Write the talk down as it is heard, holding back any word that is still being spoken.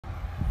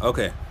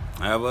Okay,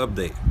 I have an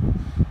update.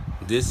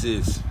 This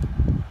is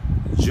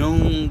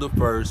June the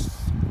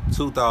 1st,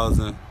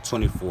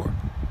 2024.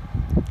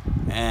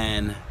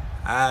 And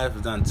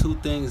I've done two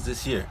things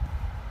this year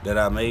that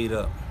I made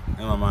up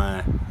in my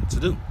mind to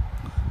do.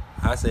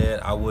 I said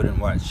I wouldn't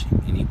watch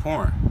any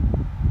porn.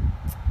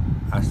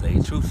 I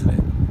stayed true to that.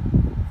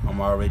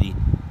 I'm already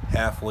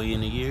halfway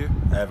in the year.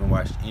 I haven't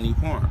watched any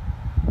porn.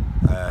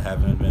 I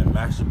haven't been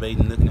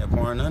masturbating, looking at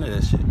porn, none of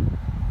that shit.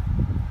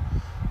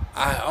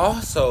 I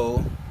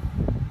also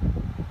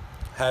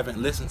haven't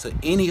listened to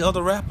any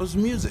other rapper's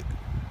music.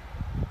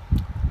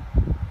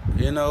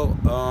 I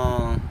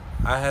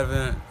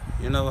haven't,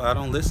 I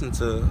don't listen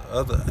to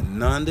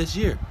none this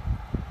year.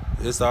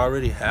 It's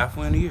already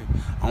halfway in the year.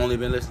 I only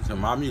been listening to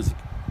my music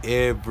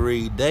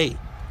every day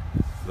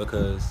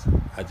because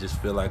I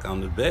just feel like I'm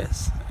the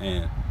best,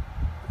 and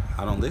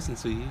I don't listen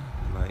to you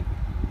like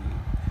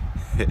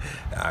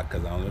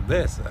because I'm the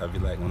best. I be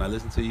like, when I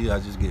listen to you, I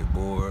just get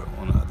bored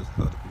on the other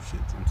shit.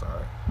 I'm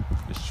sorry,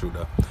 it's true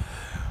though.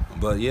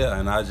 But yeah,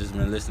 and I just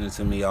been listening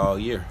to me all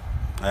year.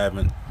 I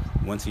haven't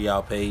went to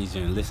y'all page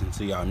and listened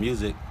to y'all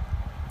music.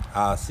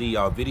 I see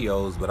y'all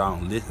videos, but I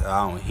don't listen.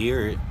 I don't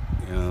hear it.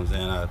 You know what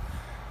I'm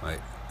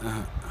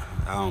saying?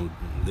 I don't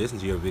listen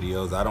to your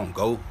videos. I don't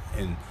go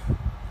and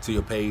to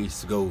your page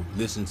to go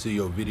listen to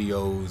your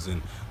videos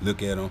and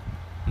look at them.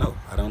 No,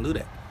 I don't do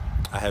that.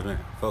 I haven't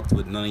fucked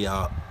with none of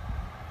y'all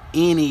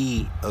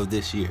any of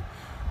this year.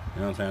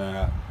 You know what I'm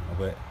saying?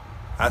 But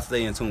I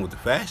stay in tune with the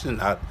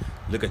fashion. I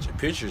look at your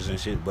pictures and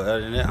shit. But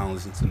other than that, I don't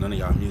listen to none of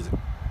y'all music.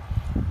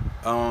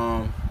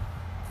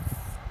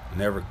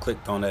 Never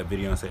clicked on that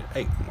video and said,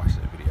 "Hey, watch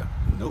that video."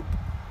 Nope.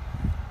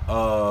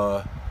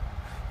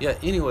 Yeah.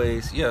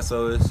 Anyways, yeah.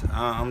 So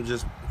I'm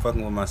just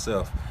fucking with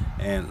myself.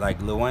 And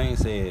like Lil Wayne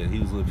said, he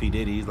was with P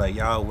Diddy. He's like,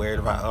 y'all worried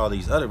about all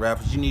these other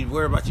rappers. You need to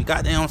worry about your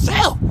goddamn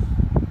self,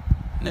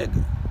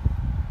 nigga.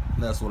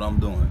 That's what I'm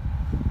doing.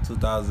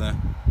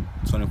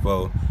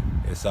 2024.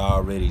 It's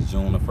already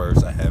June the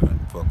 1st. I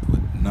haven't fucked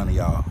with none of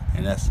y'all,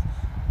 and that's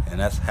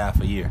half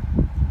a year.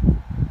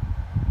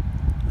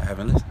 I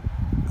haven't listened.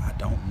 I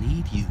don't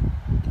need you.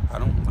 I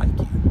don't like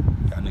you.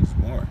 Y'all niggas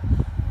boring.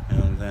 You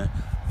know what I'm saying?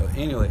 But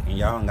anyway, and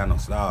y'all don't got no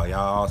style. Y'all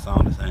all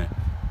sound the same.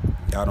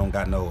 Y'all don't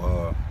got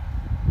no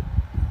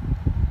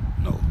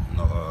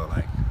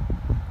like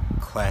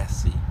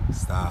classy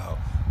style,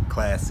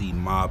 classy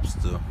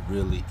mobster,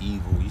 really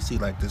evil. You see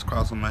like this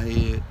cross on my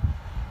head?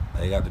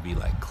 They got to be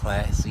like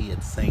classy at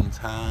the same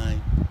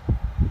time.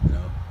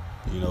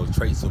 You know,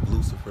 traits of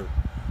Lucifer.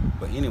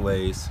 But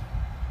anyways,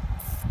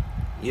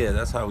 yeah,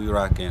 that's how we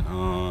rocking.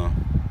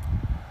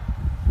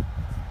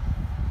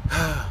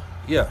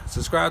 Yeah,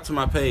 subscribe to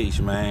my page,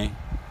 man.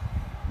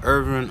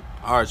 Urban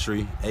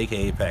Archery,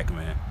 aka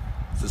Pac-Man.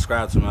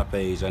 Subscribe to my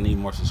page. I need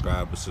more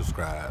subscribers.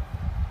 Subscribe.